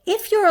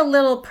a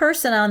little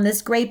person on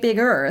this great big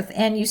earth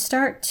and you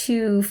start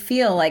to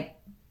feel like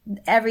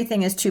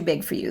everything is too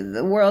big for you,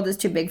 the world is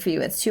too big for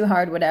you, it's too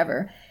hard,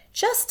 whatever,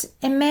 just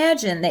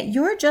imagine that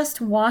you're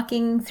just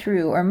walking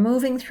through or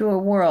moving through a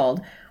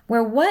world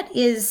where what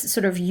is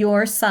sort of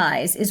your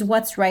size is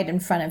what's right in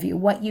front of you,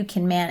 what you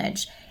can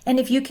manage.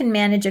 And if you can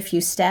manage a few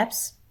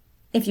steps,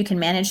 if you can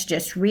manage to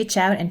just reach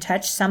out and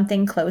touch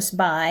something close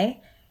by,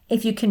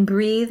 if you can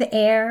breathe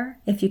air,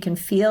 if you can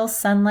feel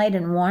sunlight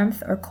and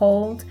warmth or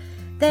cold,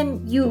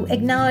 then you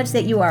acknowledge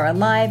that you are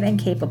alive and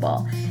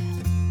capable.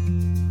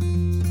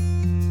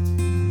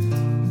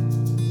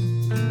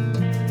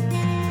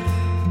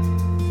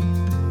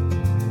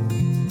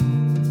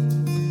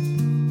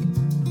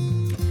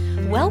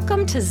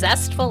 Welcome to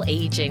Zestful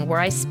Aging, where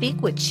I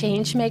speak with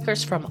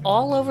changemakers from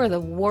all over the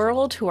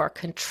world who are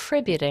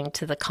contributing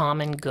to the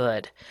common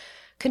good.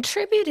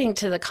 Contributing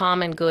to the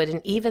common good in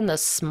even the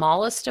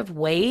smallest of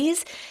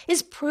ways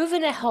is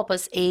proven to help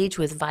us age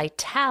with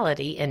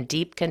vitality and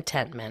deep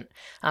contentment.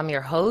 I'm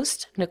your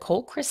host,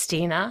 Nicole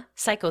Christina,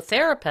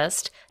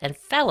 psychotherapist and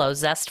fellow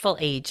Zestful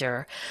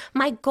Ager.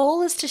 My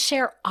goal is to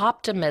share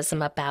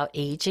optimism about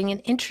aging and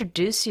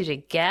introduce you to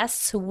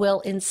guests who will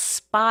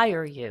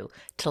inspire you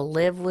to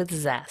live with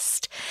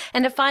zest.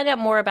 And to find out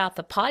more about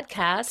the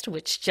podcast,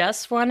 which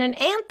just won an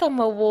Anthem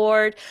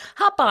Award,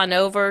 hop on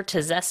over to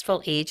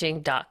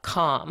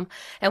zestfulaging.com.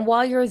 And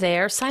while you're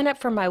there, sign up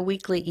for my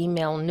weekly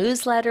email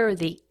newsletter,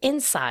 The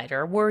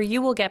Insider, where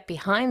you will get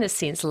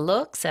behind-the-scenes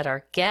looks at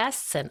our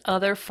guests and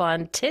other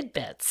fun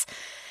tidbits.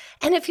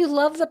 And if you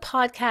love the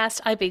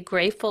podcast, I'd be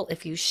grateful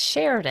if you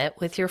shared it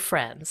with your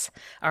friends.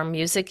 Our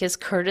music is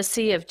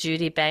courtesy of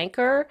Judy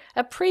Banker,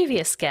 a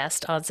previous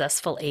guest on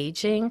Zestful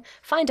Aging.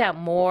 Find out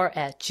more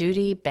at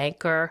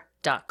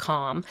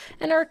judybanker.com.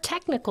 And our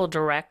technical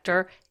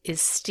director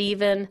is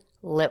Stephen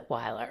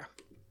Litweiler.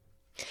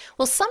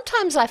 Well,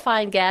 sometimes I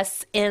find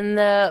guests in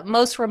the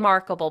most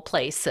remarkable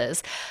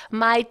places.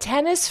 My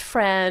tennis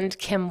friend,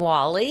 Kim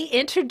Wally,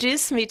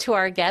 introduced me to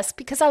our guest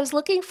because I was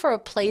looking for a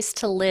place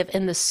to live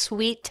in the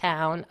sweet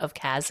town of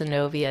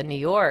Cazenovia, New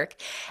York,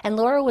 and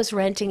Laura was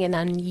renting an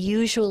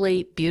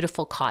unusually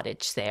beautiful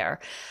cottage there.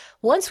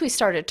 Once we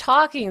started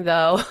talking,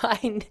 though,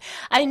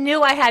 I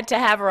knew I had to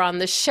have her on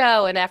the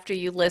show, and after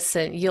you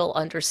listen, you'll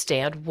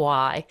understand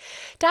why.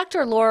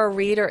 Dr. Laura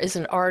Reeder is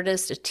an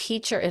artist, a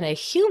teacher, and a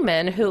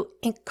human who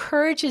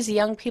encourages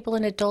young people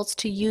and adults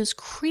to use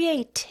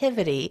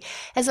creativity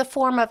as a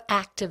form of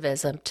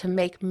activism to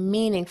make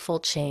meaningful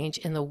change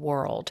in the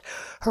world.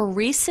 Her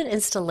recent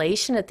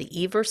installation at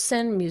the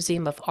Everson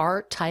Museum of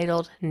Art,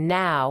 titled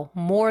Now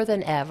More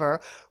Than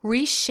Ever,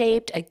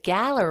 reshaped a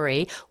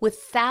gallery with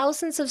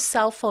thousands of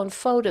cell phone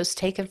photos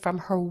taken from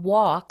her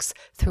walks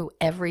through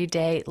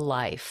everyday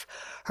life.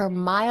 Her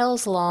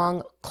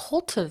miles-long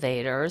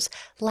cultivators,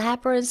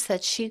 labyrinths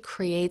that she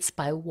creates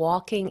by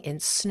walking in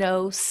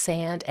snow,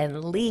 sand,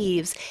 and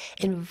leaves,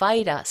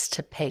 invite us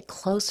to pay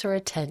closer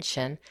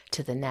attention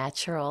to the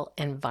natural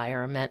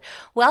environment.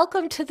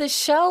 Welcome to the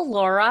show,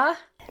 Laura.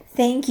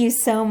 Thank you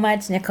so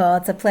much, Nicole.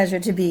 It's a pleasure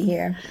to be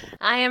here.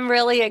 I am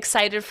really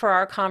excited for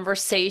our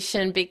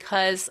conversation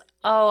because,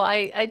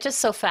 I just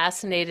so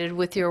fascinated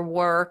with your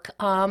work.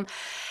 And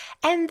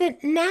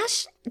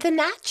the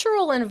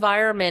natural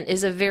environment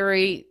is a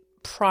very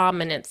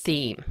prominent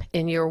theme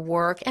in your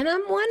work. And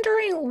I'm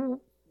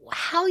wondering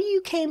how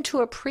you came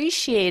to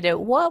appreciate it.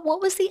 What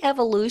was the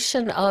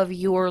evolution of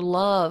your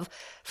love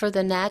for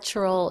the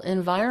natural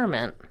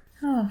environment?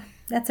 Oh,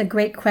 that's a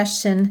great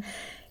question.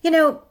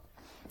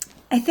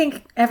 I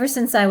think ever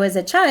since I was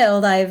a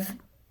child, I've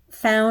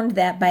found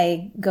that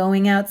by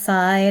going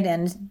outside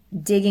and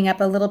digging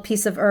up a little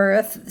piece of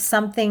earth,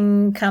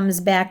 something comes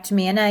back to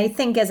me. And I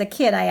think as a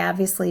kid, I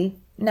obviously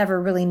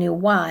never really knew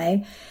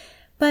why.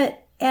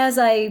 But as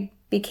I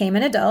became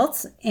an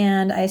adult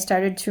and I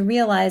started to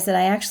realize that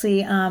I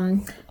actually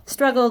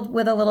struggled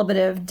with a little bit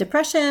of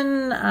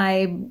depression.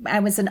 I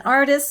was an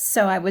artist,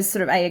 so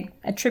I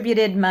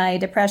attributed my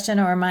depression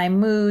or my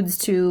moods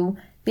to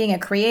being a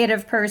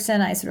creative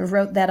person. I sort of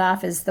wrote that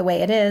off as the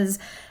way it is.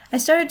 I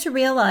started to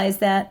realize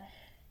that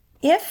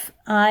if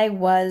I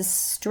was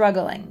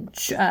struggling,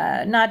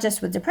 not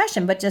just with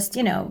depression, but just,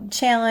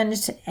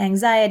 challenged,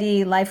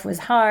 anxiety, life was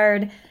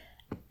hard,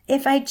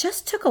 if I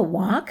just took a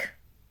walk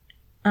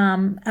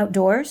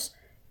outdoors,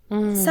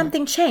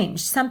 something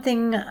changed,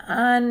 something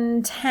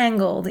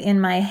untangled in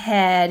my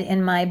head,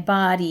 in my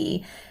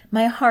body,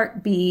 my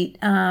heartbeat.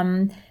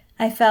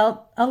 I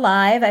felt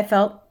alive. I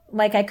felt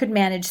like I could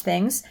manage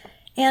things.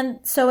 And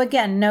so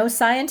again, no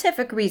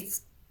scientific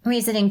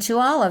reasoning to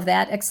all of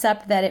that,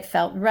 except that it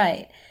felt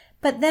right.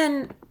 But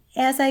then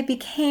as I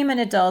became an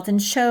adult and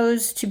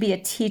chose to be a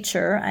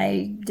teacher,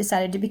 I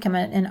decided to become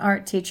an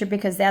art teacher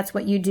because that's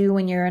what you do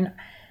when you're an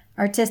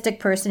artistic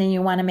person and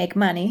you want to make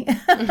money.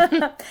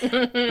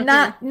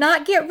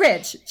 not get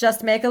rich,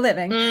 just make a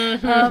living.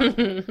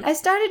 I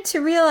started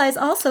to realize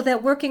also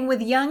that working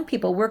with young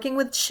people, working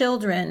with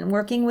children,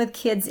 working with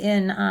kids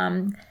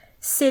in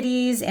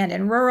cities and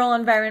in rural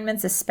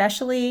environments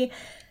especially,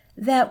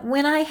 that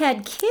when I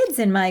had kids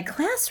in my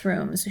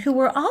classrooms who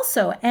were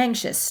also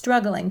anxious,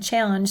 struggling,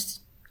 challenged,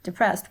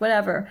 depressed,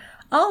 whatever,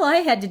 all I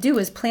had to do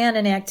was plan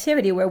an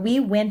activity where we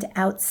went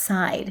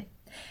outside,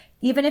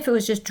 even if it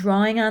was just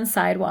drawing on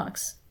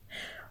sidewalks.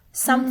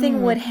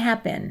 Something would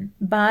happen.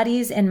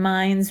 Bodies and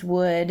minds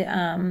would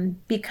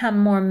become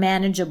more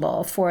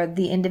manageable for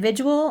the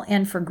individual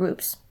and for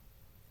groups.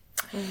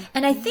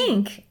 And I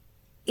think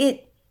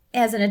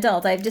as an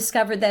adult, I've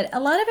discovered that a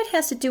lot of it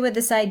has to do with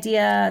this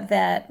idea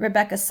that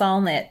Rebecca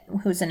Solnit,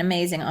 who's an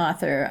amazing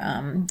author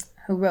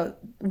who wrote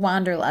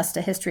Wanderlust,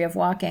 A History of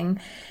Walking,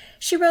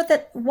 she wrote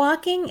that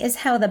walking is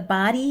how the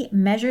body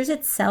measures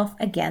itself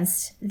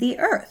against the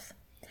earth.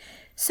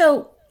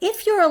 So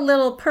if you're a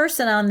little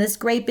person on this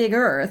great big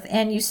earth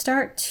and you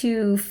start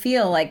to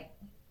feel like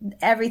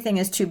everything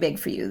is too big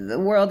for you, the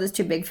world is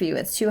too big for you,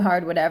 it's too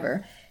hard,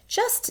 whatever,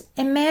 just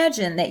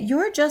imagine that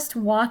you're just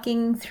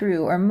walking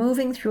through or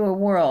moving through a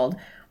world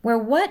where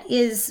what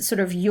is sort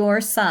of your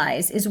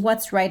size is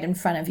what's right in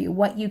front of you,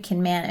 what you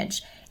can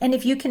manage. And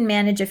if you can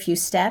manage a few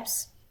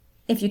steps,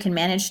 if you can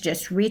manage to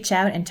just reach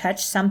out and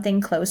touch something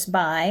close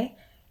by,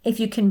 if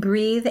you can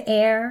breathe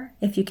air,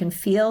 if you can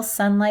feel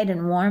sunlight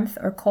and warmth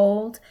or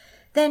cold,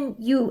 then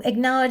you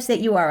acknowledge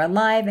that you are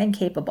alive and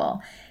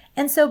capable.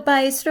 And so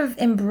by sort of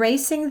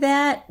embracing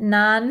that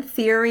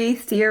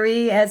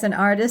theory as an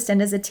artist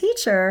and as a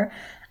teacher,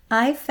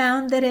 I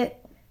found that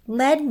it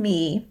led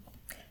me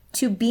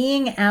to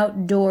being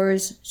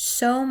outdoors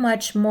so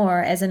much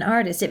more as an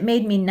artist. It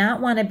made me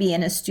not want to be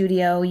in a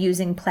studio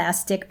using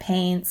plastic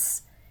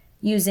paints,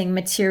 using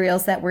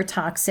materials that were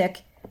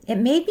toxic. It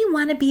made me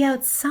want to be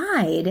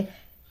outside.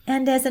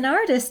 And as an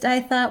artist, I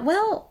thought,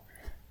 well,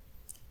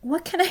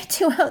 what can I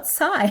do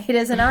outside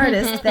as an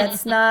artist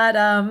that's not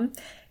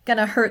going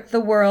to hurt the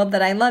world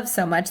that I love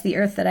so much, the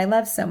earth that I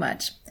love so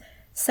much?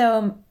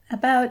 So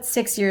about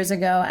 6 years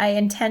ago, I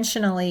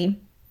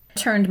intentionally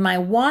turned my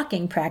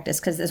walking practice,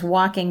 because this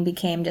walking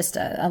became just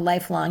a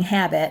lifelong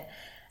habit,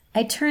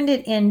 I turned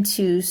it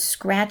into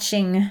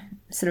scratching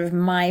sort of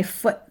my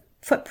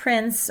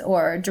footprints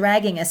or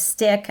dragging a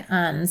stick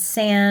on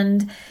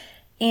sand.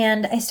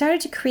 And I started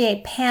to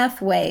create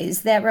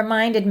pathways that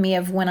reminded me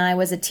of when I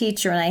was a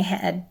teacher and I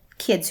had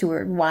kids who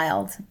were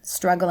wild,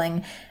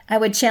 struggling. I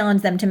would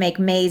challenge them to make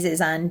mazes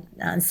on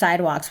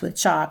sidewalks with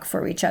chalk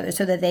for each other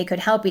so that they could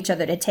help each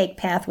other to take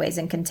pathways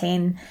and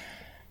contain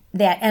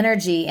that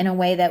energy in a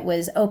way that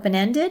was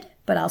open-ended,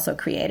 but also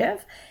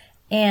creative.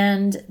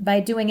 And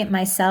by doing it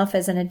myself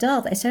as an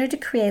adult, I started to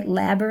create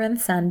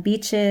labyrinths on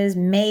beaches,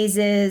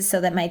 mazes, so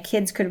that my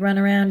kids could run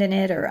around in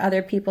it, or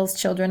other people's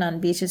children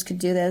on beaches could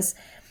do this.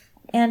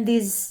 And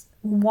these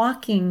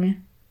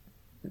walking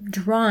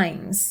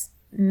drawings,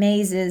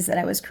 mazes that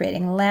I was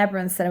creating,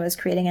 labyrinths that I was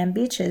creating on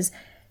beaches,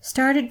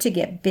 started to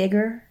get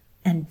bigger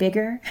and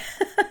bigger.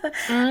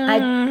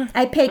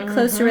 I paid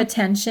closer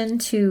attention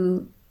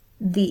to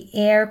the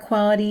air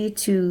quality,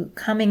 to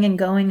coming and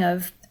going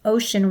of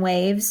ocean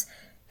waves,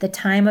 the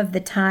time of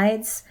the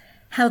tides,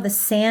 how the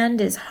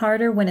sand is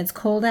harder when it's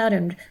cold out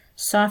and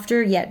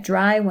softer yet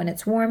dry when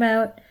it's warm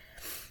out.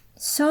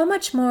 So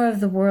much more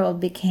of the world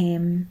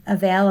became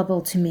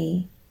available to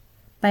me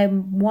by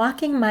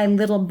walking my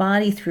little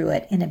body through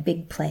it in a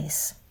big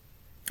place.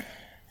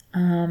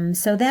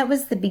 So that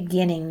was the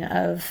beginning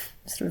of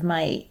sort of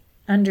my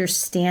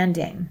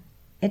understanding.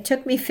 It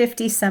took me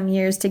 50 some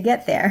years to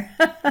get there.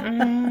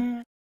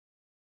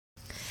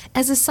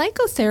 As a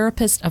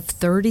psychotherapist of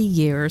 30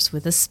 years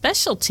with a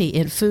specialty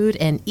in food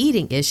and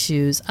eating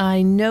issues,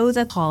 I know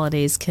that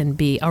holidays can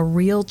be a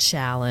real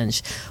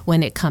challenge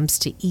when it comes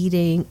to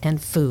eating and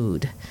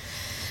food.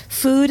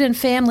 Food and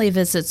family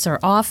visits are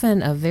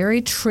often a very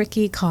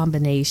tricky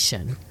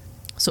combination.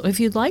 So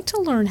if you'd like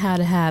to learn how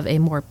to have a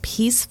more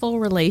peaceful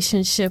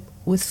relationship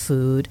with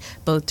food,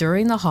 both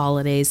during the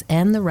holidays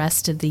and the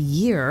rest of the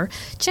year,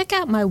 check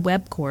out my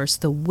web course,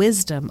 The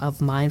Wisdom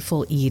of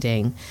Mindful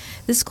Eating.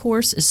 This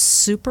course is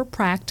super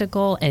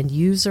practical and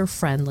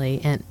user-friendly,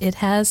 and it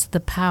has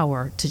the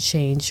power to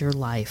change your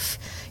life.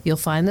 You'll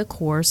find the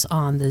course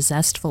on the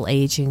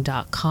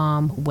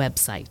zestfulaging.com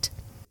website.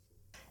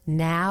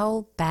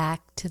 Now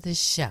back to the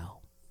show.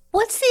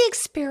 What's the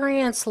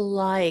experience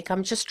like?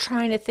 I'm just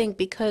trying to think,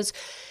 because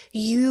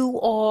you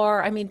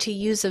are, to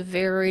use a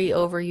very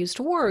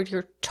overused word,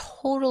 you're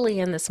totally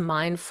in this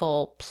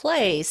mindful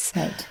place.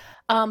 Right.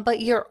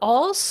 But you're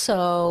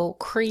also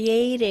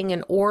creating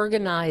an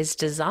organized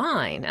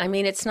design.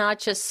 It's not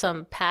just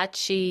some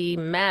patchy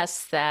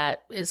mess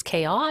that is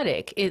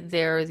chaotic.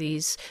 There are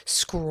these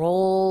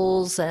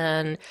scrolls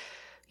and,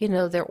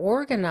 they're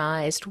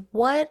organized.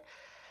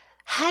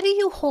 How do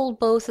you hold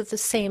both at the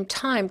same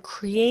time,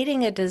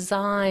 creating a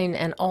design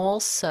and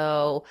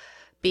also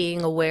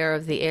being aware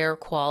of the air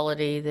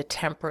quality, the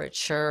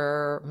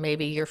temperature,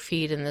 maybe your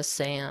feet in the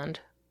sand?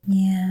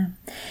 Yeah.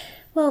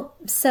 Well,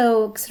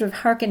 so sort of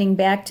hearkening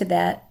back to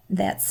that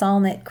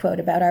Solnit quote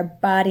about our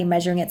body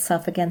measuring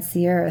itself against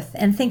the earth,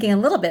 and thinking a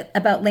little bit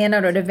about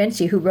Leonardo da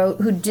Vinci,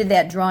 who did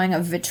that drawing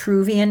of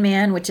Vitruvian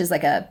Man, which is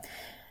like a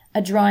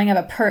a drawing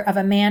of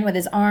a man with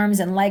his arms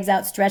and legs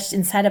outstretched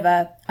inside of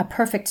a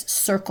perfect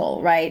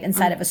circle, right?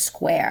 Inside of a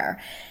square.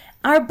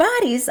 Our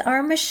bodies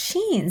are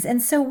machines.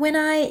 And so when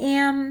I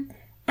am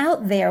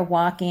out there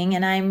walking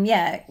and I'm,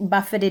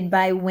 buffeted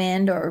by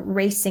wind or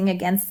racing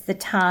against the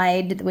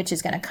tide, which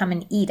is going to come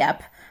and eat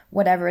up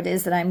whatever it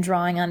is that I'm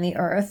drawing on the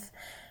earth,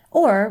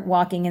 or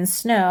walking in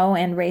snow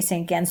and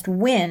racing against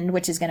wind,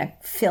 which is going to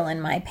fill in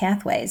my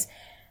pathways,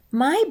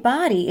 my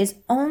body is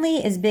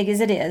only as big as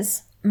it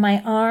is.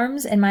 My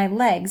arms and my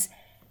legs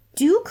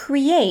do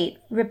create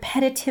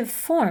repetitive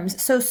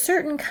forms. So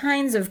certain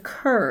kinds of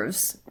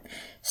curves,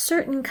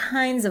 certain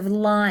kinds of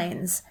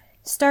lines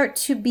start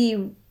to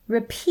be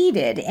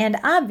repeated and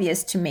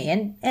obvious to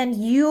me. And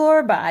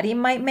your body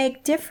might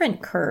make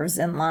different curves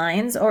and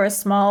lines, or a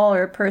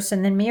smaller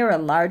person than me or a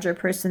larger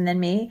person than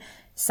me,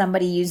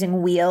 somebody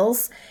using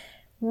wheels.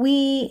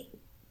 We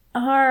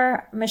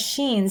are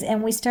machines,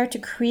 and we start to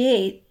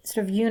create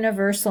sort of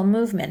universal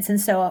movements. And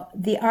so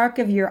the arc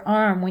of your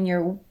arm when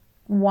you're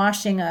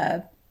washing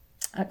a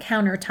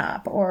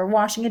countertop or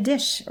washing a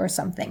dish or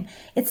something,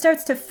 it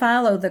starts to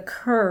follow the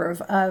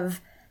curve of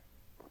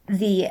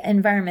the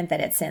environment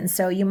that it's in.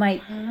 So you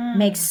might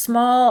make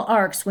small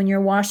arcs when you're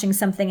washing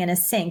something in a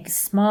sink,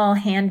 small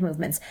hand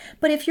movements.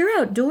 But if you're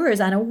outdoors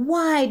on a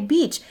wide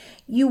beach,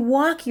 you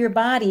walk your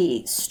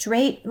body,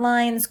 straight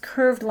lines,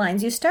 curved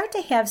lines. You start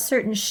to have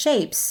certain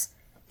shapes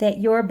that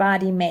your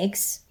body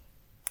makes.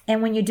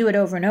 And when you do it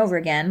over and over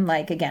again,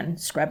 like again,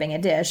 scrubbing a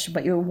dish,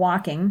 but you're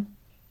walking,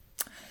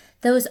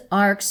 those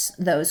arcs,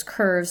 those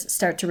curves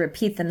start to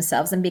repeat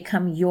themselves and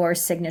become your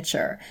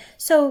signature.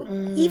 So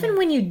even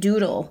when you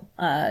doodle,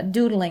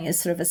 doodling is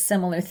sort of a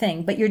similar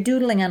thing, but you're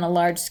doodling on a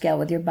large scale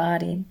with your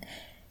body.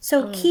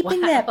 So keeping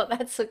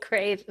that's a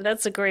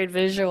great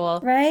visual.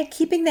 Right?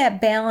 Keeping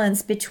that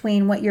balance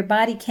between what your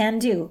body can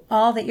do,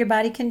 all that your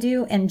body can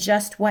do, and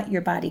just what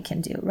your body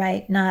can do,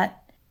 right?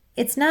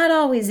 It's not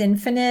always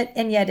infinite,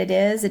 and yet it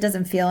is. It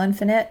doesn't feel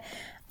infinite.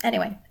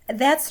 Anyway,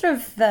 that's sort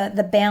of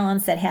the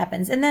balance that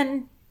happens. And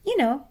then,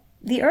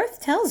 the earth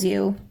tells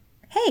you,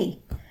 hey,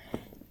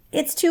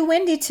 it's too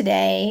windy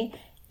today,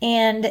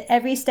 and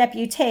every step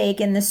you take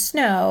in the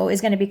snow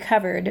is going to be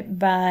covered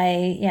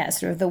by,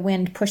 sort of the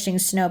wind pushing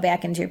snow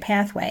back into your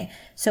pathway.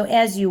 So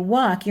as you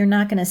walk, you're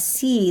not going to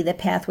see the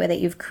pathway that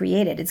you've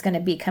created. It's going to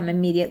become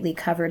immediately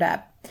covered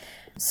up.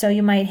 So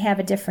you might have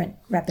a different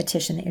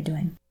repetition that you're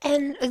doing.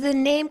 And the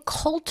name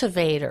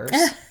cultivators.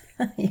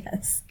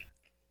 Yes.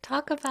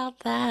 Talk about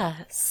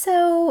that.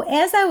 So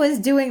as I was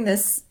doing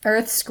this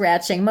earth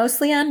scratching,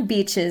 mostly on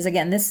beaches,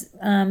 again, this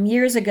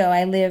years ago,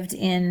 I lived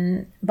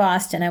in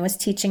Boston. I was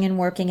teaching and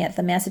working at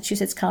the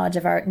Massachusetts College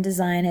of Art and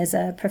Design as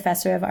a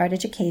professor of art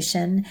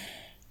education.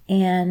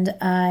 And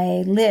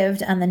I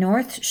lived on the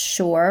North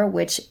Shore,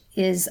 which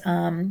is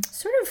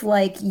sort of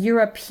like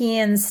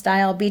European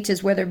style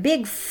beaches where they're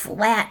big,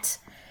 flat,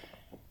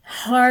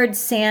 hard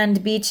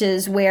sand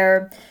beaches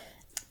where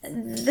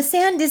the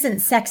sand isn't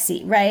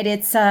sexy, right?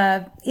 It's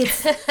a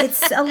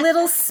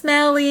little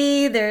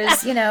smelly.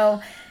 There's,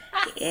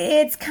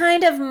 it's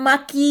kind of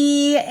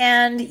mucky,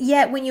 and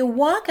yet when you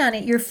walk on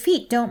it, your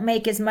feet don't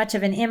make as much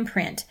of an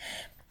imprint.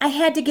 I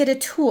had to get a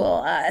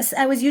tool.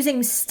 I was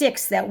using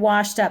sticks that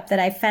washed up that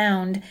I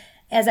found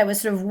as I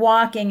was sort of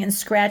walking and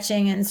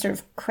scratching and sort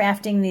of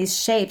crafting these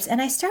shapes.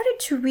 And I started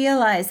to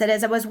realize that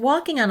as I was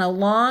walking on a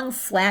long,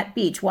 flat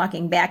beach,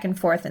 walking back and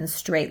forth in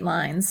straight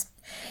lines,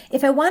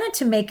 if I wanted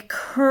to make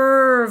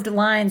curved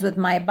lines with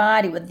my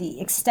body, with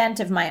the extent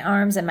of my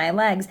arms and my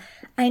legs,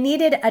 I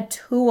needed a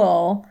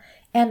tool,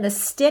 and the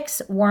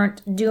sticks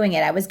weren't doing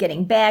it. I was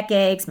getting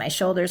backaches, my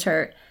shoulders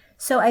hurt.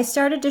 So I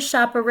started to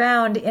shop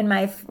around in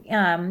my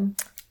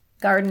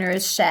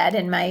gardener's shed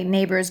and my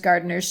neighbor's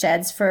gardener's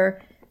sheds for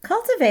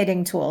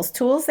cultivating tools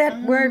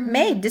that were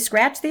made to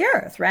scratch the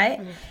earth, right?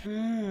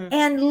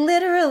 And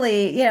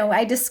literally,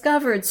 I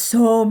discovered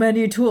so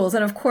many tools.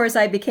 And of course,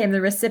 I became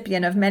the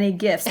recipient of many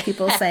gifts,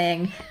 people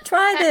saying,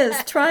 try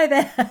this, try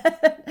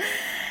that.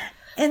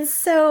 And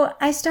so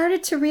I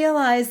started to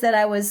realize that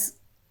I was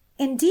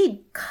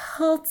indeed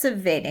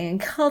cultivating. And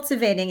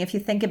cultivating, if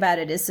you think about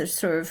it, is a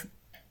sort of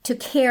to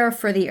care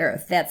for the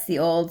earth. That's the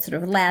old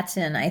sort of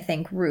Latin, I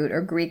think, root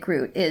or Greek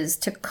root, is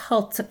to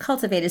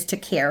cultivate is to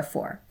care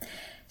for.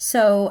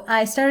 So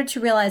I started to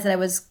realize that I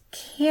was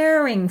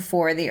caring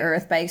for the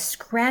earth by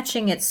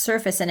scratching its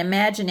surface and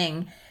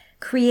imagining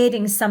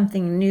creating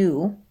something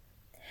new,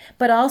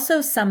 but also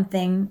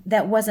something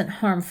that wasn't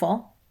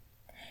harmful.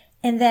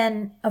 And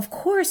then, of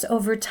course,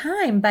 over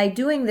time, by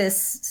doing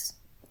this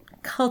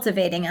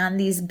cultivating on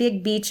these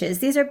big beaches,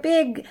 these are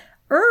big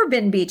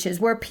urban beaches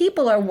where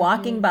people are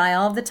walking by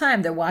all the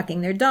time. They're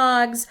walking their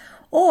dogs,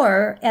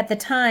 or at the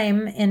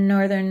time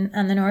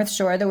on the North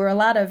Shore, there were a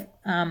lot of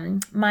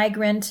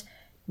migrant,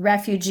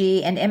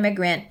 refugee, and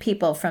immigrant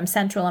people from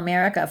Central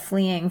America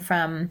fleeing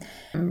from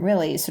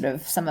really sort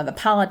of some of the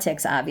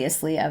politics,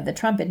 obviously, of the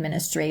Trump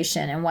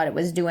administration and what it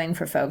was doing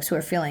for folks who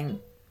are fearing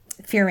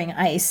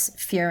ICE,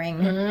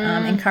 fearing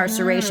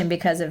incarceration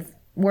because of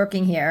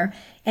working here.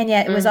 And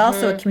yet it was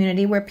also a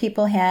community where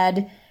people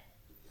had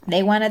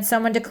They wanted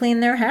someone to clean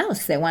their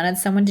house. They wanted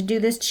someone to do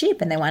this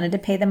cheap, and they wanted to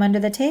pay them under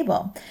the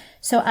table.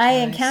 So I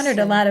encountered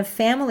a lot of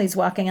families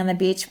walking on the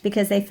beach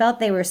because they felt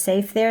they were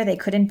safe there. They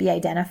couldn't be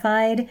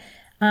identified.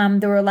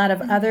 There were a lot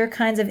of other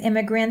kinds of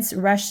immigrants,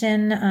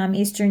 Russian,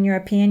 Eastern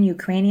European,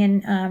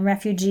 Ukrainian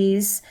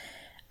refugees,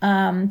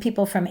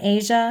 people from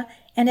Asia.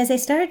 And as I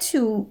started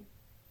to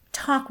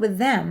talk with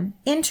them,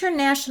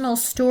 international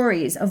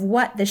stories of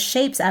what the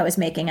shapes I was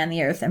making on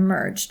the earth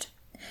emerged.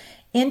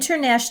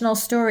 International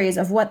stories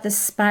of what the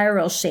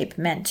spiral shape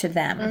meant to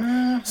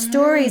them.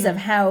 Stories of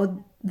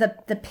how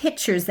the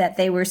pictures that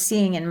they were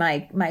seeing in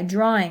my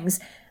drawings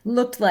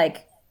looked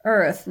like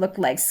earth, looked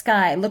like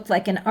sky, looked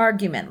like an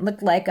argument,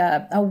 looked like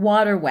a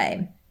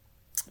waterway.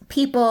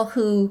 People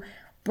who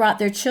brought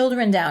their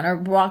children down or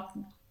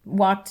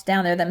walked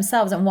down there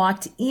themselves and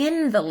walked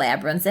in the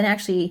labyrinths and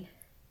actually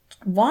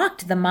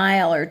walked the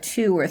mile or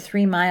 2 or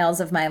 3 miles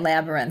of my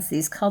labyrinths.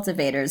 These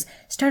cultivators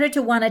started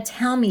to want to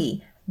tell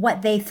me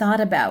what they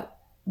thought about,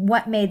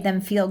 what made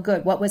them feel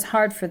good, what was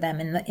hard for them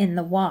in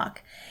the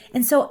walk.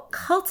 And so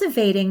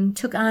cultivating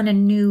took on a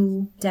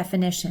new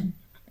definition.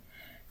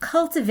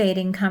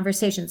 Cultivating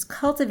conversations,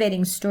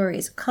 cultivating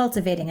stories,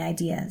 cultivating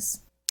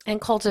ideas. And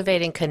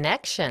cultivating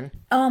connection.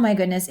 Oh my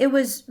goodness. It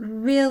was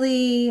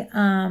really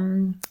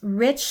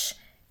rich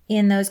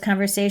in those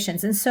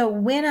conversations. And so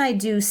when I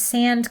do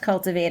sand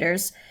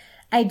cultivators,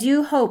 I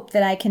do hope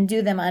that I can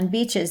do them on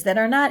beaches that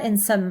are not in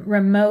some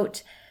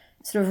remote,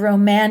 sort of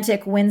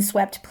romantic,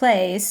 windswept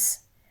place,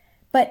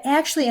 but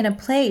actually in a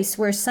place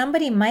where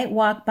somebody might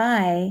walk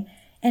by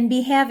and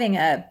be having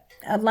a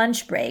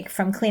lunch break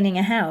from cleaning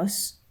a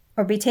house,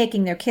 or be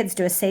taking their kids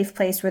to a safe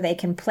place where they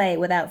can play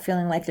without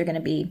feeling like they're going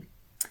to be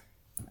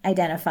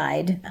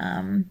identified,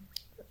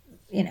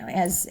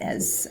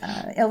 as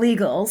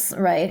illegals,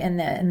 right,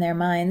 in their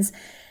minds.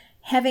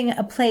 Having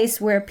a place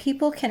where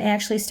people can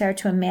actually start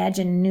to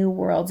imagine new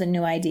worlds and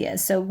new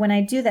ideas. So when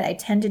I do that, I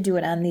tend to do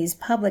it on these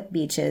public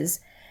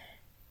beaches,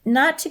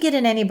 not to get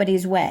in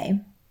anybody's way,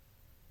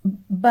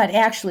 but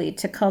actually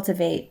to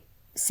cultivate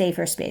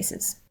safer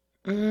spaces.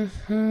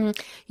 Mm-hmm.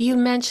 You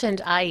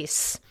mentioned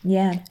ICE,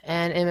 yeah,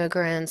 and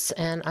immigrants,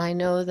 and I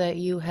know that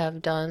you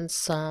have done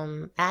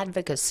some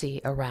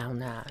advocacy around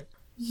that.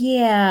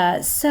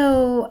 Yeah.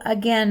 So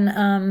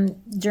again,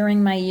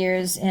 during my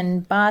years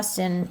in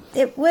Boston,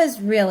 it was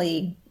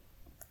really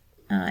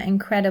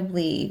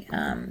incredibly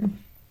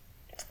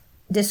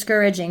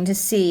discouraging to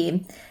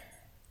see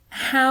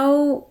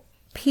how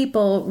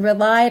people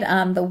relied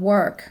on the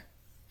work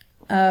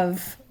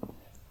of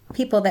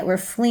people that were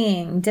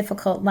fleeing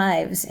difficult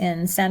lives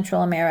in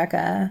Central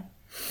America.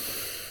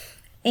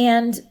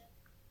 And,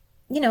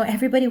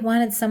 everybody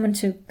wanted someone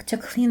to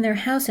clean their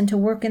house and to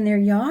work in their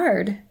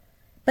yard,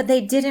 but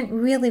they didn't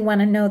really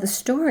want to know the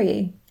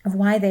story of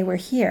why they were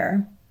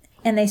here.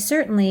 And they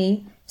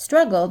certainly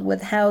struggled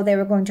with how they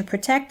were going to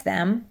protect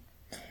them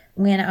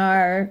when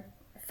our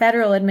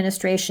federal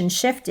administration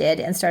shifted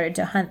and started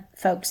to hunt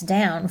folks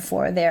down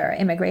for their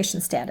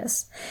immigration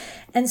status.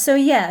 And so,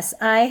 yes,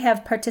 I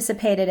have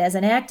participated as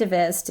an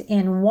activist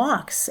in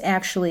walks,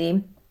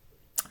 actually,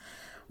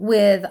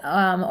 with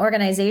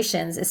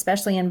organizations,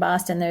 especially in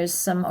Boston. There's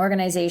some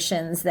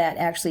organizations that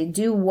actually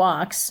do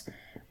walks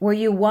where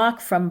you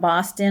walk from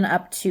Boston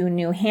up to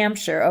New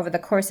Hampshire over the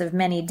course of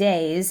many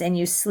days, and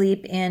you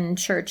sleep in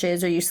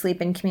churches or you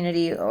sleep in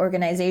community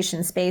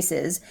organization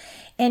spaces,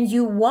 and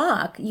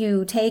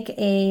you take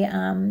a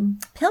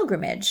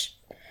pilgrimage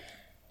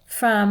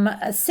from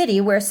a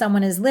city where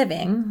someone is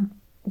living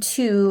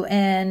to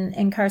an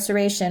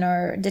incarceration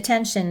or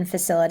detention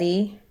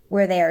facility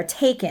where they are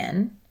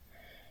taken,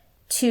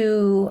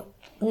 to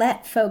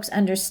let folks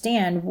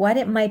understand what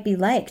it might be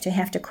like to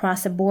have to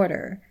cross a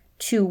border,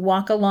 to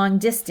walk a long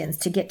distance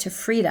to get to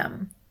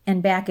freedom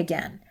and back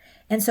again.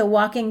 And so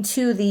walking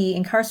to the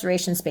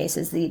incarceration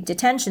spaces, the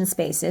detention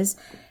spaces,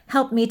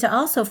 helped me to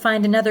also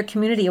find another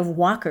community of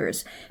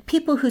walkers,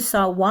 people who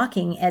saw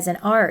walking as an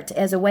art,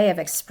 as a way of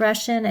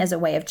expression, as a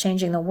way of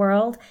changing the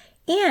world.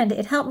 And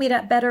it helped me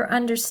to better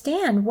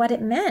understand what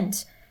it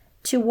meant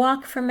to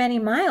walk for many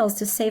miles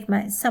to save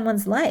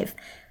someone's life.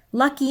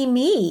 Lucky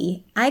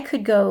me, I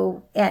could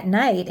go at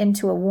night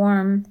into a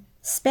warm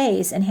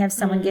space and have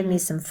someone give me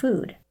some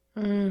food.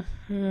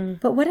 Mm-hmm.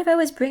 But what if I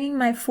was bringing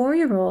my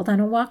 4-year-old on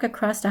a walk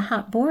across a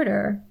hot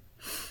border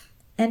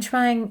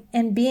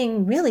and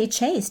being really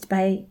chased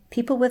by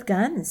people with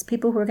guns,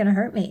 people who were going to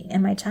hurt me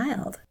and my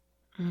child?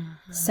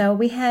 Mm-hmm. So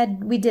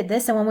we did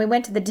this, and when we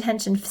went to the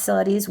detention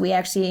facilities, we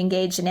actually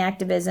engaged in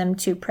activism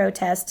to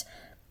protest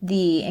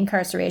the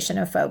incarceration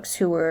of folks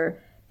who were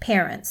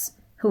parents,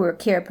 who were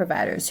care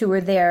providers, who were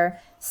there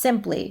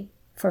simply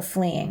for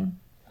fleeing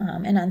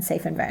an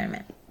unsafe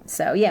environment.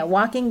 So yeah,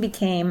 walking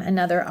became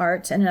another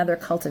art and another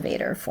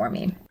cultivator for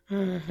me.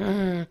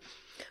 Mm-hmm.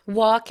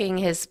 Walking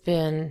has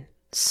been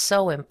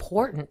so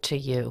important to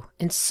you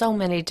in so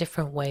many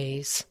different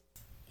ways.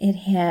 It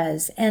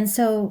has. And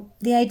so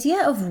the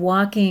idea of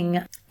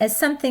walking as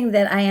something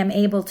that I am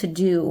able to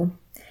do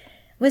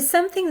was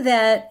something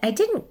that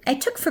I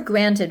took for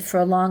granted for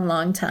a long,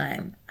 long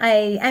time.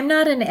 I'm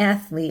not an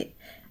athlete.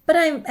 but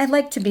I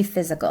like to be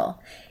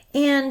physical.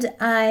 And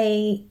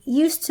I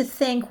used to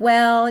think,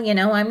 well,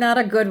 I'm not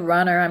a good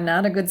runner. I'm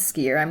not a good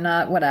skier. I'm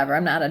not whatever.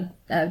 I'm not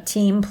a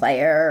team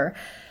player.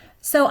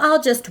 So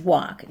I'll just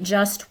walk.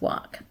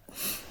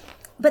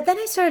 But then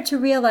I started to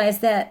realize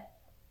that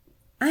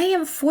I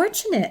am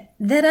fortunate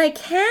that I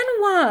can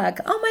walk.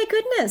 Oh my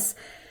goodness.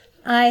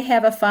 I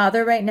have a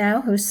father right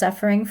now who's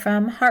suffering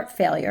from heart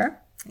failure,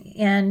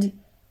 and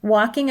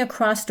walking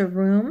across a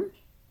room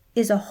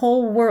is a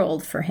whole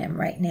world for him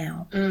right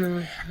now.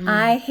 Mm-hmm.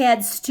 I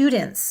had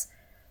students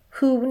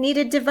who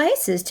needed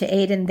devices to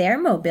aid in their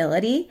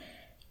mobility,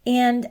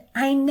 and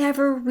I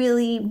never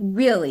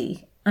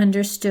really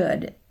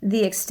understood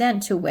the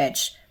extent to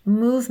which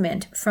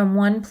movement from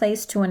one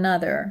place to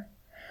another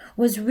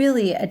was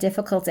really a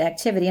difficult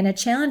activity and a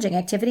challenging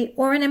activity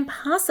or an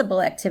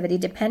impossible activity,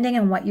 depending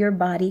on what your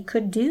body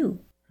could do.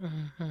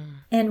 Mm-hmm.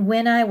 And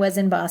when I was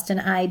in Boston,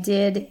 I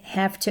did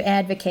have to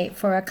advocate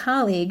for a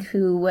colleague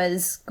who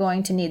was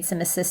going to need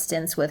some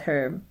assistance with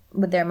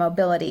their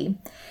mobility.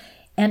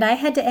 And I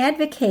had to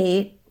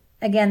advocate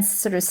against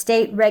sort of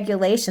state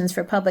regulations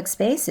for public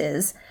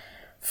spaces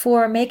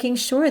for making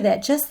sure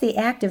that just the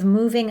act of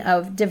moving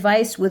a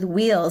device with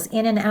wheels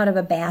in and out of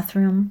a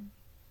bathroom,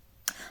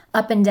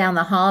 up and down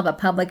the hall of a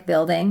public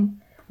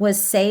building,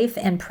 was safe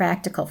and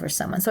practical for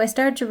someone. So I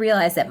started to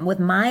realize that with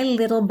my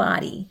little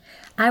body,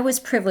 I was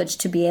privileged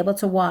to be able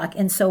to walk.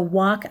 And so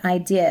walk I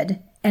did,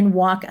 and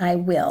walk I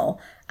will.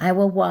 I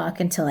will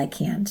walk until I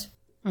can't.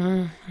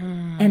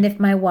 Mm-hmm. And if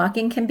my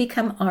walking can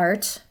become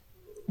art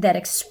that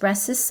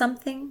expresses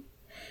something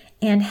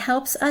and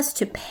helps us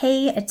to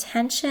pay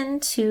attention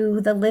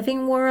to the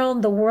living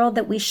world, the world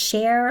that we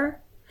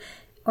share,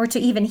 or to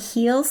even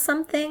heal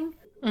something,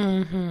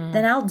 mm-hmm.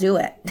 then I'll do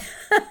it.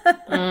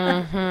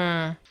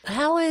 Mm-hmm.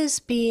 How has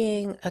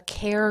being a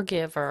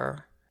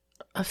caregiver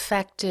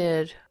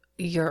affected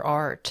your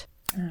art?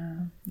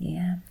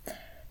 Yeah.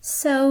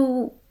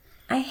 So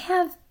I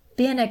have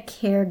been a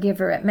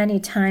caregiver at many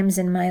times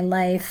in my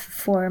life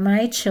for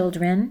my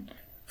children,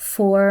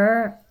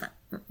 for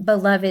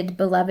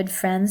beloved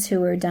friends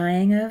who are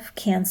dying of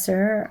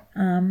cancer,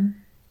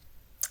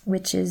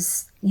 which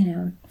is,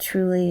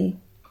 truly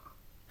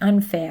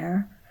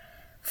unfair.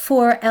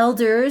 For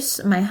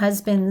elders, my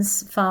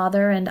husband's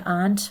father and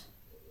aunt,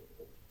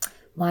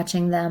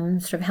 watching them,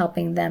 sort of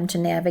helping them to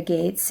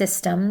navigate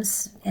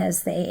systems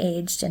as they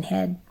aged and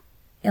had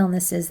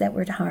illnesses that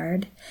were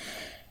hard.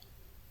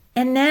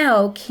 And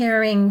now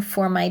caring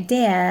for my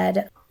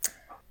dad,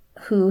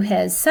 who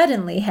has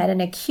suddenly had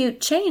an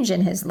acute change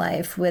in his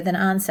life with an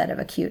onset of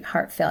acute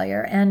heart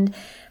failure. And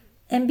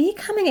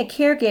becoming a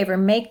caregiver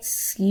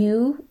makes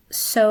you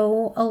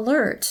so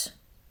alert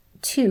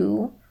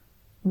to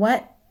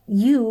what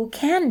you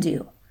can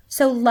do.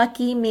 So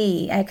lucky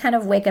me. I kind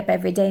of wake up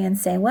every day and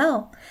say,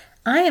 well,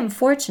 I am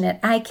fortunate.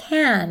 I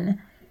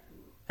can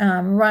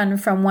run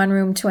from one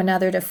room to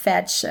another to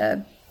fetch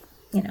a,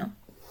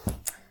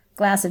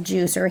 glass of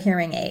juice or a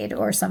hearing aid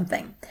or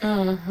something.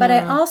 Mm-hmm. But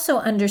I also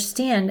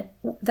understand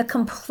the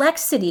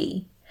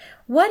complexity.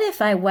 What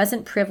if I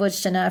wasn't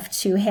privileged enough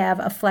to have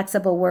a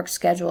flexible work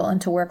schedule and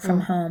to work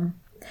from home?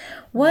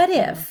 What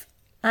if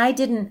I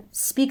didn't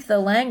speak the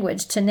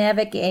language to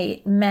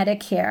navigate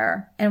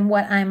Medicare and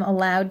what I'm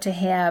allowed to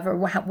have, or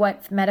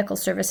what medical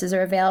services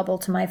are available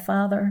to my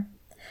father?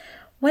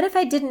 What if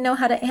I didn't know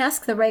how to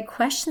ask the right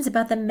questions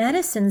about the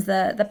medicines,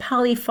 the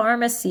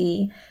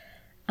polypharmacy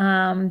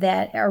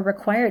that are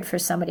required for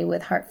somebody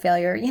with heart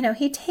failure?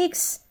 He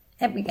takes,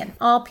 again,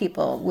 all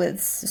people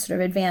with sort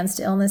of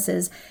advanced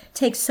illnesses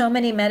take so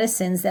many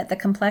medicines that the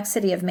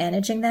complexity of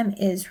managing them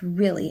is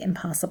really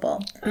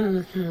impossible.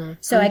 Mm-hmm.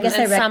 So I guess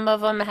some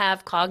of them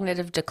have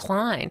cognitive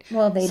decline.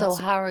 Well,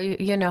 how are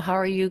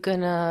you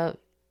going to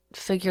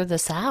figure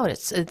this out?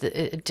 It's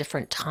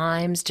different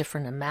times,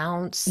 different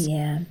amounts.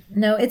 Yeah.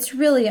 No, it's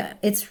really,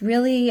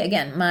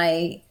 again,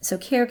 so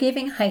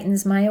caregiving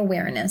heightens my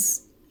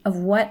awareness of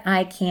what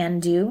I can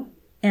do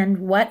and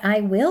what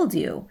I will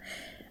do.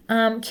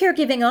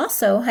 Caregiving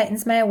also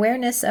heightens my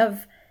awareness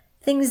of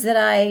things that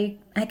I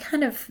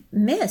kind of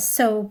miss.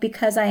 So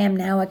because I am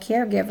now a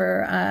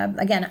caregiver,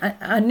 again,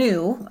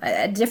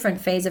 a different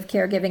phase of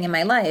caregiving in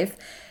my life,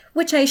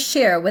 which I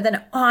share with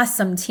an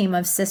awesome team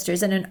of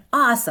sisters and an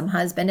awesome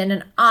husband and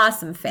an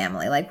awesome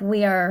family. Like,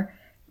 we are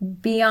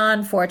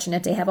beyond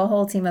fortunate to have a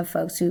whole team of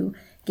folks who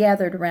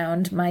gathered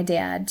around my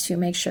dad to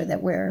make sure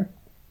that we're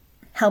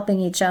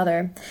helping each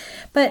other.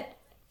 But,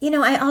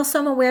 I also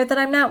am aware that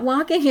I'm not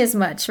walking as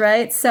much,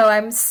 right? So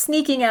I'm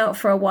sneaking out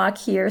for a walk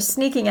here,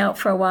 sneaking out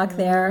for a walk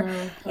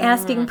there,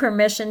 asking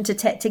permission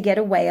to get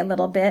away a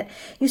little bit.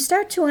 You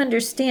start to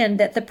understand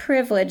that the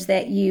privilege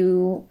that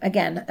you,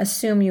 again,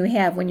 assume you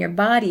have when your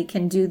body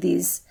can do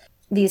these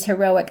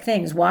heroic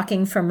things,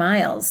 walking for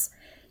miles,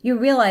 you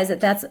realize that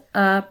that's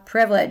a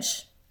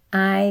privilege.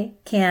 I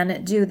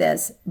can do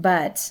this,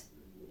 but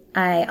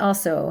I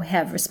also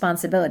have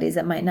responsibilities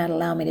that might not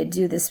allow me to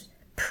do this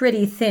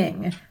pretty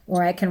thing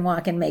where I can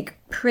walk and make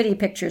pretty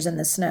pictures in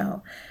the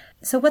snow.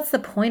 So what's the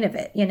point of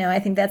it? I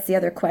think that's the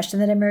other question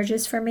that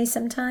emerges for me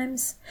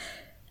sometimes.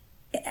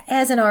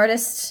 as an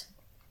artist,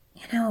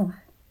 can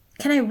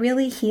I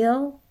really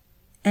heal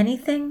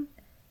anything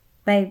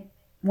by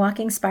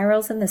walking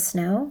spirals in the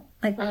snow?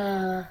 Like,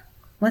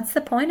 what's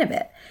the point of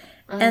it?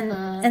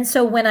 And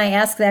so when I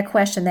ask that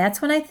question,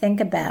 that's when I think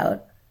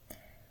about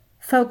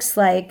folks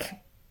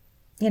like,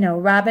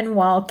 Robin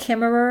Wall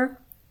Kimmerer,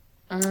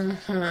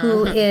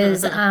 who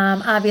is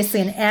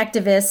obviously an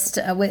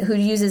activist who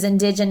uses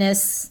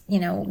indigenous,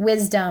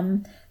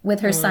 wisdom with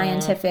her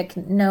scientific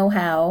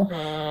know-how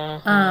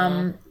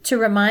to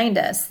remind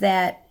us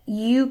that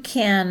you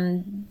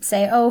can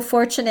say, oh,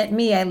 fortunate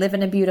me, I live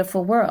in a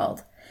beautiful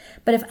world.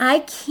 But if I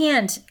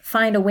can't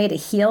find a way to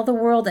heal the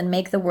world and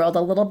make the world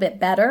a little bit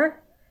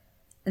better,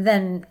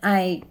 then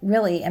I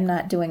really am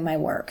not doing my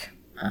work.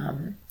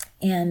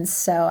 And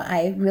so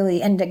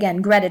and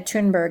again, Greta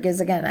Thunberg is,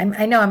 again,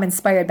 I know I'm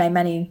inspired by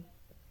many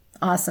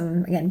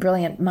awesome, again,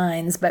 brilliant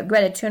minds, but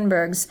Greta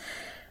Thunberg's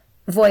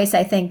voice,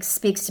 I think,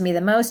 speaks to me the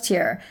most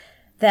here,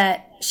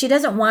 that she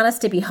doesn't want us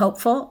to be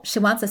hopeful. She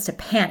wants us to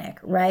panic,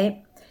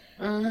 right?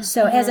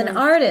 So as an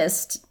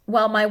artist,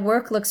 while my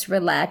work looks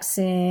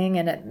relaxing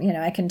and,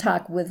 I can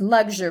talk with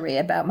luxury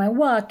about my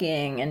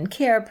walking and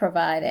care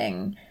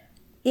providing,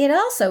 it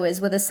also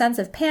is with a sense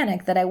of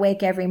panic that I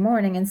wake every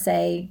morning and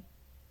say,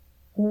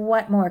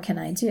 what more can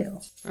I do?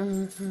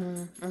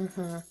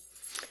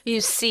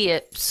 You see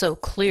it so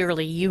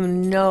clearly. You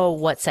know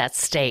what's at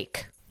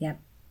stake.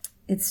 Yep.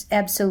 It's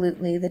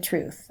absolutely the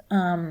truth.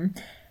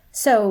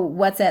 So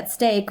what's at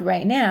stake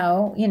right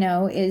now,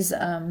 is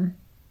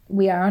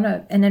we are on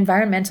an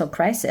environmental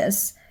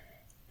crisis.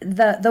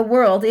 The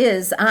world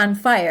is on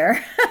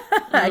fire,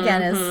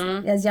 again,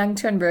 as young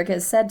Thunberg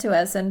has said to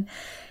us.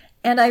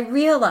 And I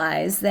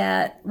realize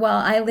that while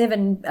I live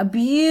in a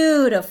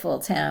beautiful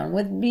town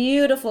with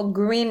beautiful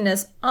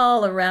greenness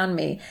all around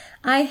me,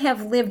 I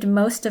have lived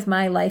most of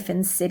my life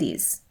in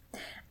cities.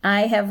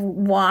 I have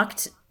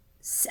walked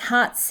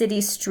hot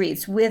city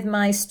streets with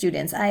my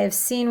students. I have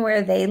seen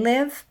where they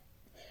live,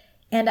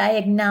 and I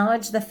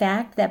acknowledge the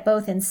fact that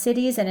both in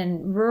cities and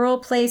in rural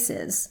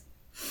places,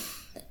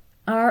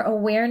 our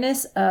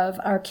awareness of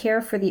our care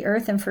for the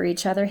earth and for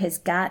each other has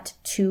got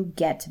to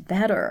get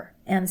better.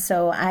 And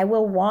so I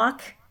will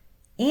walk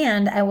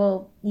and I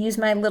will use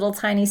my little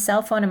tiny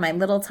cell phone and my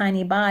little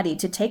tiny body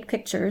to take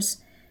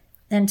pictures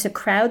and to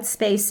crowd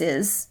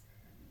spaces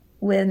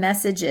with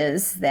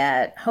messages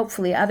that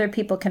hopefully other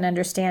people can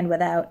understand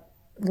without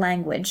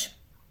language,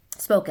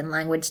 spoken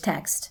language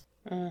text,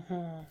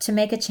 to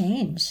make a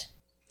change.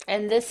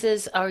 And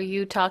are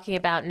you talking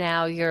about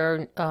now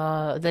your,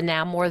 the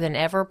Now More Than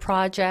Ever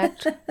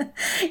project?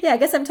 Yeah, I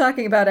guess I'm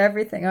talking about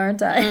everything,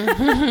 aren't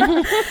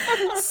I?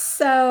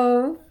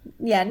 So,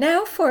 yeah,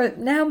 now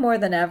More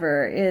Than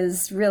Ever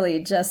is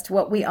really just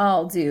what we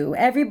all do.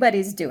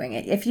 Everybody's doing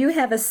it. If you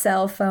have a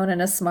cell phone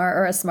and a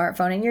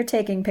smartphone and you're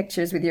taking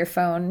pictures with your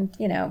phone,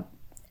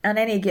 on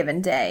any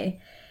given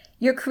day,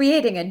 you're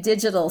creating a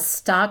digital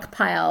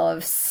stockpile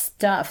of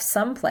stuff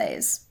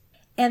someplace.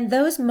 And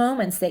those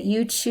moments that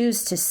you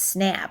choose to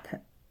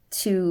snap,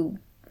 to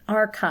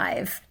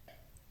archive,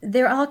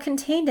 they're all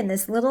contained in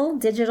this little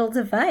digital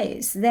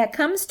device that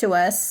comes to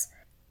us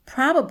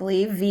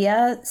probably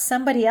via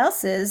somebody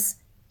else's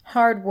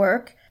hard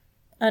work,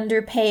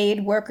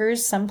 underpaid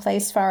workers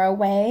someplace far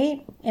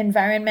away,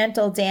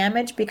 environmental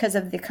damage because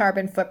of the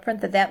carbon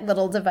footprint that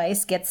little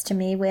device gets to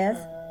me with.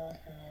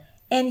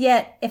 And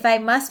yet, if I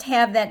must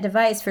have that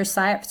device for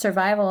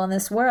survival in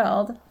this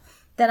world,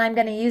 then I'm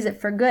going to use it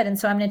for good. And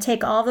so I'm going to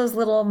take all those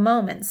little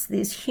moments,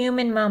 these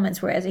human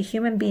moments where as a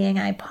human being,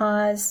 I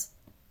pause,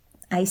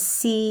 I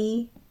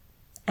see,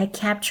 I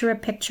capture a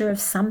picture of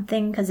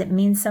something because it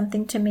means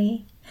something to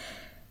me.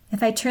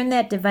 If I turn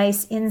that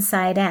device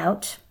inside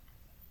out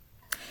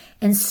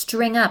and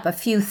string up a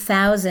few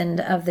thousand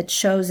of the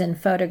chosen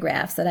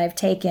photographs that I've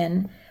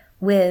taken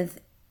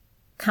with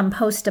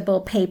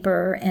compostable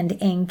paper and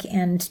ink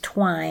and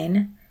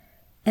twine,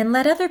 and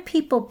let other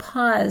people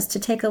pause to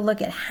take a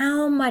look at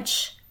how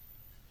much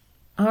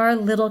our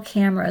little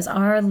cameras,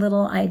 our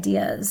little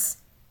ideas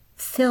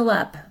fill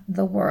up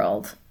the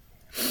world,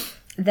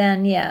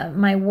 then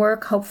my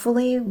work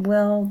hopefully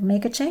will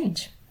make a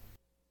change.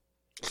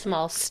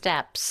 Small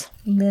steps.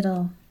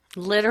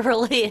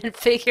 Literally and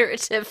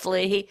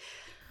figuratively.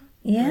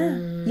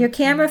 Yeah. Your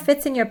camera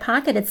fits in your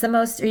pocket. It's the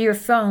most, or your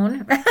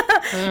phone.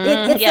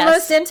 It's the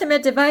most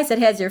intimate device. It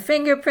has your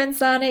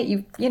fingerprints on it.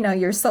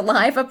 Your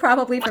saliva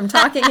probably from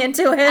talking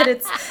into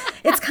it.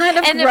 It's kind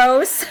of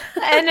gross.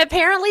 And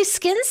apparently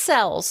skin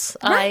cells,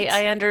 Right.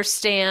 I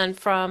understand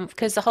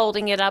because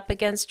holding it up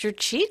against your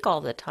cheek all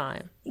the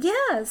time.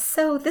 Yeah.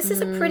 So this is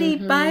a pretty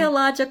it's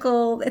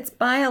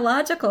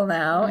biological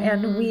now.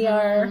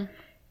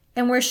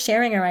 And we're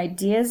sharing our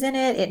ideas in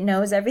it. It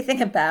knows everything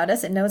about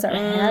us. It knows our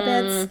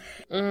habits.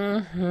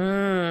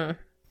 And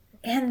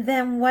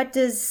then what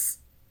does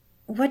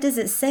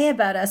it say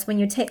about us when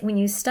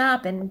you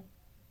stop and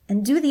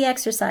do the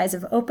exercise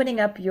of opening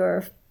up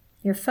your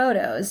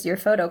photos, your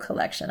photo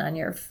collection on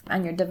your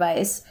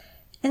device,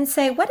 and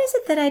say, what is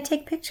it that I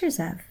take pictures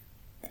of?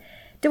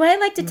 Do I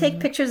like to take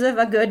pictures of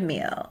a good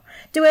meal?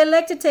 Do I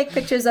like to take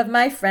pictures of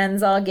my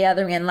friends all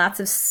gathering and lots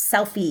of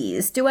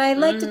selfies? Do I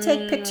like to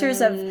take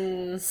pictures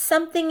of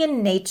something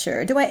in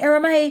nature? Or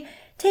am I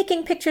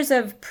taking pictures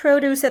of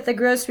produce at the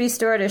grocery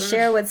store to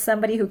share with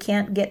somebody who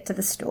can't get to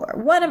the store?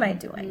 What am I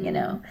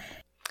doing,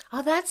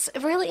 Oh, that's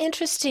really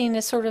interesting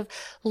to sort of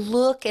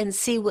look and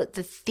see what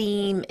the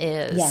theme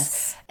is.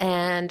 Yes.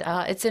 And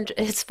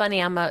it's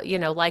funny. I'm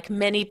like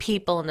many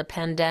people in the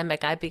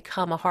pandemic, I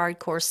become a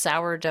hardcore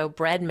sourdough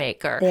bread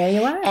maker. There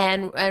you are.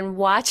 And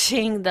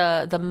watching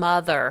the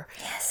mother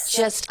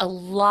just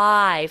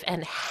alive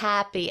and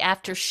happy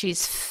after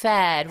she's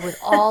fed with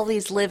all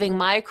these living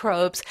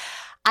microbes.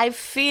 I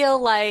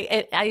feel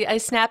like I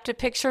snapped a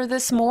picture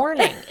this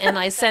morning and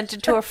I sent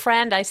it to a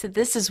friend. I said,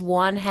 "This is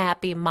one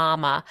happy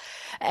mama."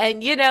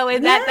 And,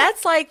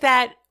 that's like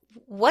that.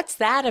 What's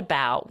that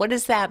about? What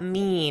does that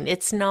mean?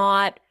 It's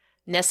not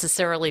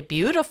necessarily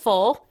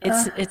beautiful.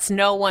 It's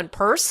no one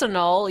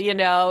personal,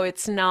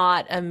 it's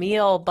not a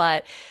meal,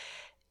 but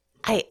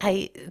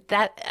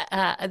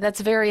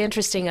that's very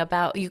interesting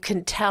about, you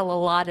can tell a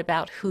lot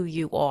about who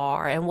you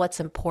are and what's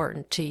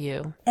important to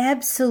you.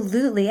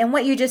 Absolutely. And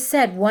what you just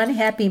said, one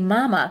happy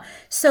mama.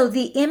 So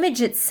the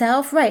image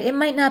itself, right, it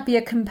might not be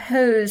a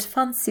composed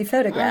fancy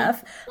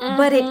photograph,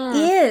 but it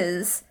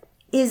is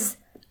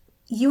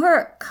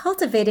you're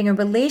cultivating a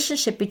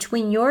relationship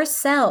between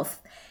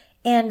yourself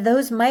and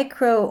those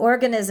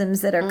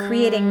microorganisms that are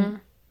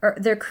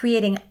they're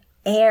creating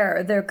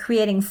air, they're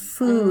creating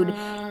food,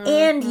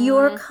 and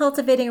you're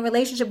cultivating a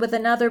relationship with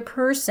another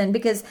person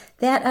because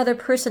that other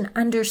person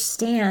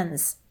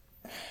understands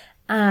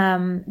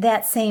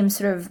that same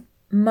sort of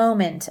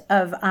moment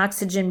of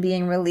oxygen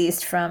being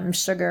released from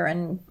sugar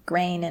and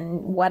grain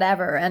and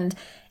whatever. And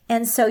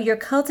so you're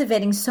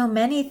cultivating so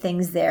many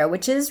things there,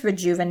 which is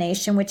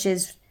rejuvenation, which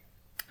is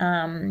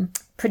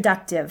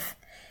productive.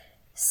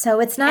 So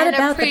it's not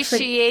about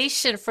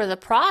appreciation for the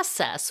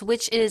process,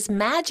 which is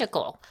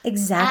magical.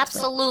 Exactly.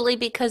 Absolutely,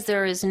 because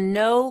there is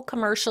no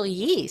commercial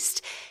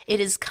yeast. It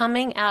is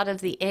coming out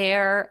of the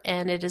air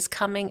and it is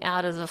coming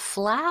out of the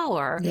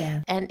flour.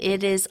 Yeah. And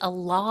it is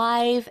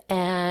alive,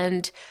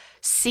 and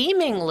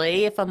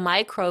seemingly, if a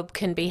microbe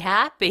can be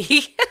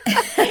happy,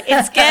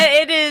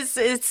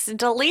 it's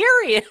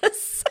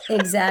delirious.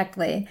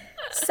 Exactly.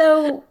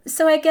 So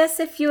I guess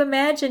if you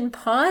imagine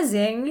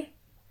pausing,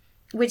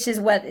 which is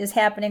what is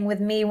happening with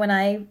me when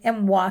I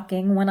am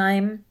walking, when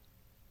I'm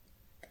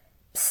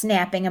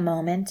snapping a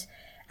moment,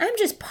 I'm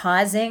just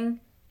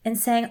pausing and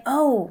saying,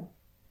 "Oh,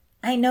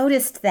 I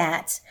noticed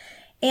that."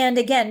 And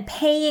again,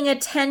 paying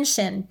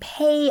attention,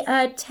 pay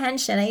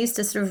attention. I used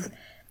to sort of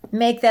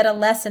make that a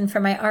lesson for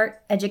my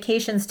art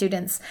education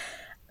students.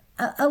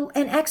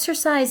 An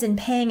exercise in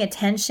paying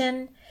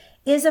attention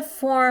is a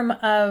form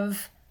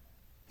of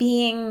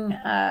being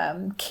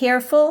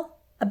careful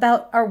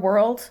about our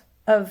world,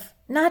 of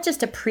not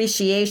just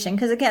appreciation,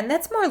 because again,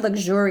 that's more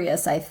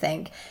luxurious, I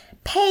think.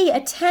 Pay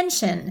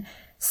attention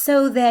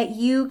so that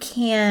you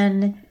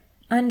can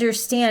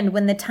understand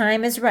when the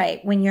time is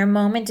right, when your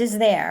moment is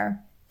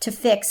there to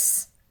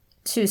fix,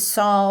 to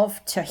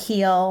solve, to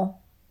heal.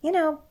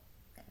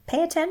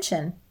 Pay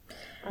attention.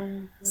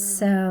 Mm-hmm.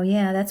 So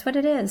yeah, that's what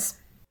it is.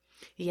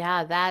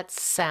 Yeah, that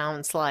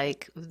sounds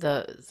like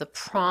the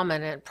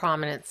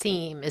prominent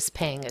theme is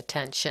paying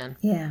attention.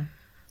 Yeah.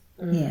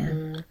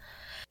 Mm-hmm. Yeah.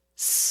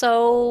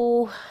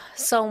 So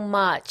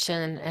much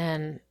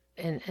and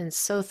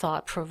so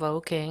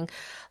thought-provoking.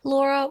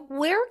 Laura,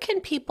 where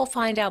can people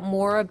find out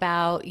more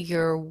about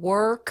your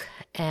work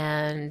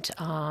and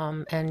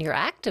your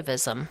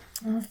activism?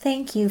 Well,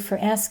 thank you for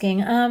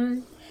asking.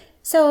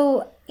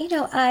 So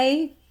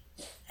I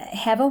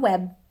have a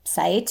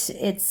website.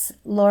 It's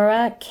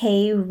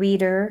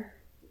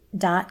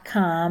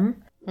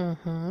laurakreeder.com.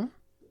 Mm-hmm.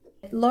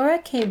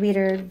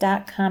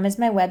 laurakreeder.com is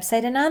my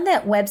website, and on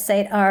that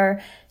website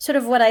are sort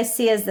of what I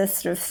see as the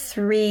sort of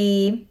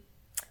three,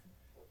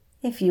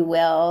 if you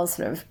will,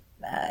 sort of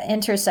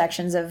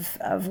intersections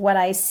of what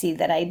I see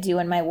that I do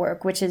in my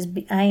work, which is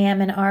I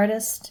am an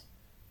artist,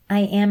 I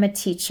am a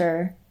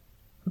teacher,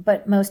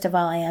 but most of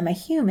all, I am a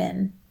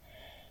human.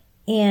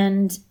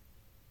 And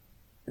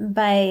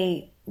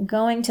by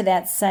going to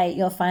that site,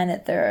 you'll find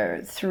that there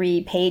are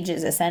 3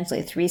 pages,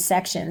 essentially 3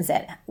 sections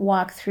that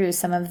walk through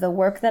some of the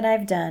work that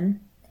I've done.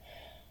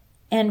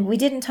 And we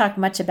didn't talk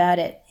much about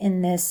it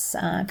in this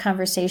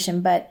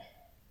conversation, but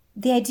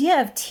the idea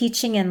of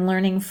teaching and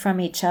learning from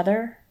each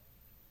other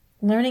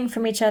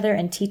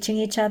and teaching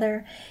each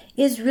other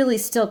is really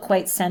still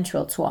quite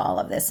central to all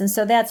of this. And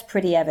so that's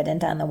pretty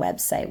evident on the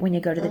website when you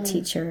go to the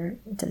teacher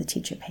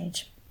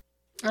page.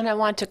 And I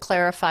want to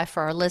clarify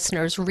for our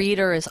listeners,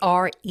 Reeder is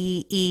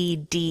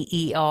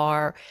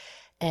REEDER,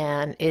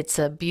 and it's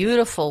a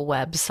beautiful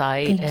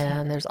website,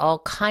 and there's all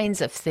kinds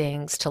of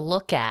things to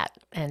look at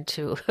and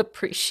to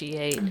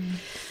appreciate.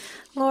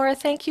 Laura,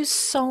 thank you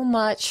so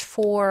much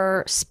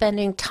for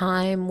spending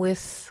time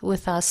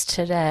with us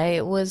today.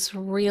 It was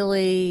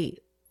really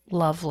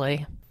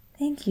lovely.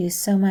 Thank you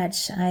so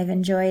much. I've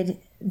enjoyed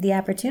the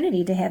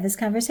opportunity to have this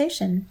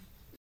conversation.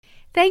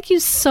 Thank you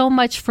so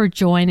much for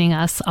joining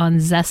us on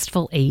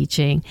Zestful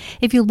Aging.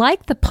 If you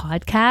like the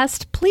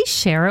podcast, please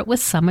share it with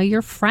some of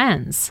your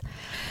friends.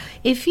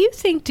 If you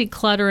think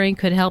decluttering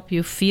could help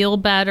you feel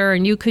better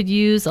and you could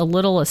use a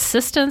little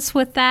assistance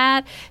with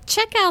that,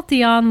 check out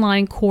the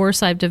online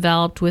course I've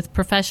developed with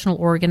professional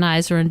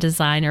organizer and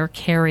designer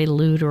Carrie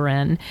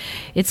Luderin.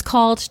 It's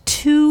called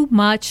Too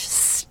Much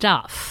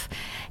Stuff.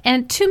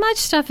 And Too Much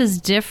Stuff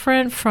is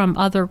different from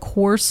other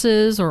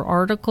courses or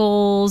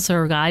articles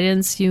or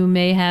guidance you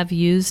may have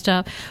used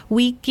up.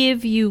 We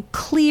give you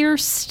clear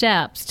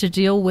steps to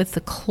deal with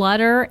the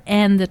clutter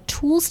and the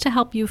tools to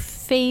help you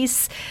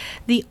face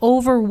the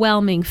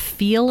overwhelming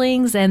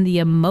feelings and the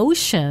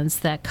emotions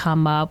that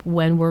come up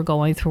when we're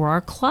going through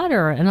our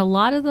clutter. And a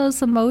lot of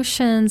those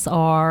emotions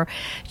are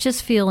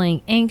just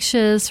feeling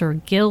anxious or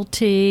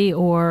guilty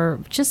or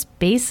just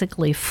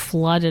basically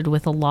flooded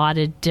with a lot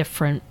of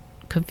different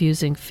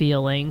confusing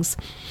feelings.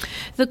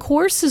 The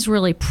course is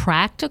really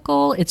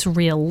practical. It's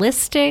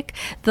realistic.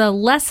 The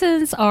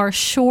lessons are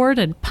short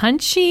and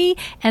punchy,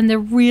 and they're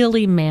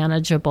really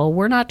manageable.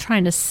 We're not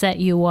trying to set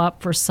you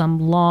up for some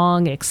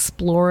long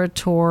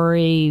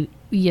exploratory,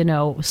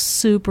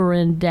 super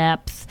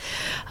in-depth,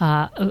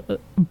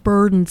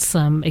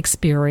 burdensome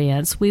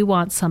experience. We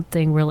want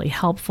something really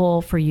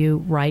helpful for you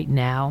right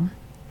now.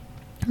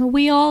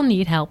 We all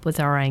need help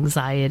with our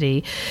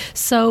anxiety.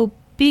 So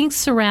being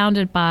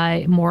surrounded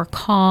by more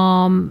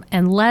calm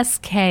and less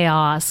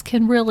chaos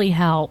can really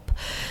help.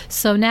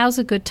 So now's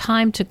a good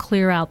time to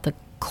clear out the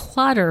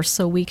clutter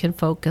so we can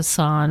focus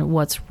on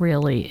what's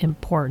really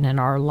important in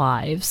our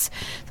lives.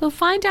 So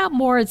find out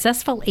more at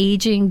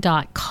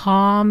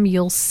zestfulaging.com.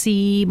 You'll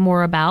see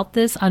more about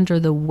this under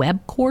the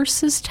web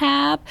courses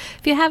tab.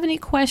 If you have any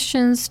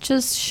questions,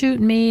 just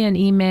shoot me an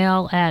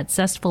email at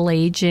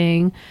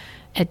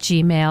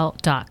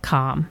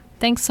zestfulaging@gmail.com.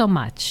 Thanks so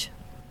much.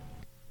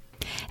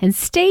 And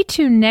stay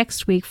tuned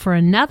next week for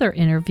another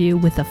interview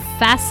with a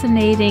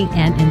fascinating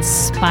and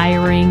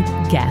inspiring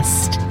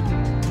guest.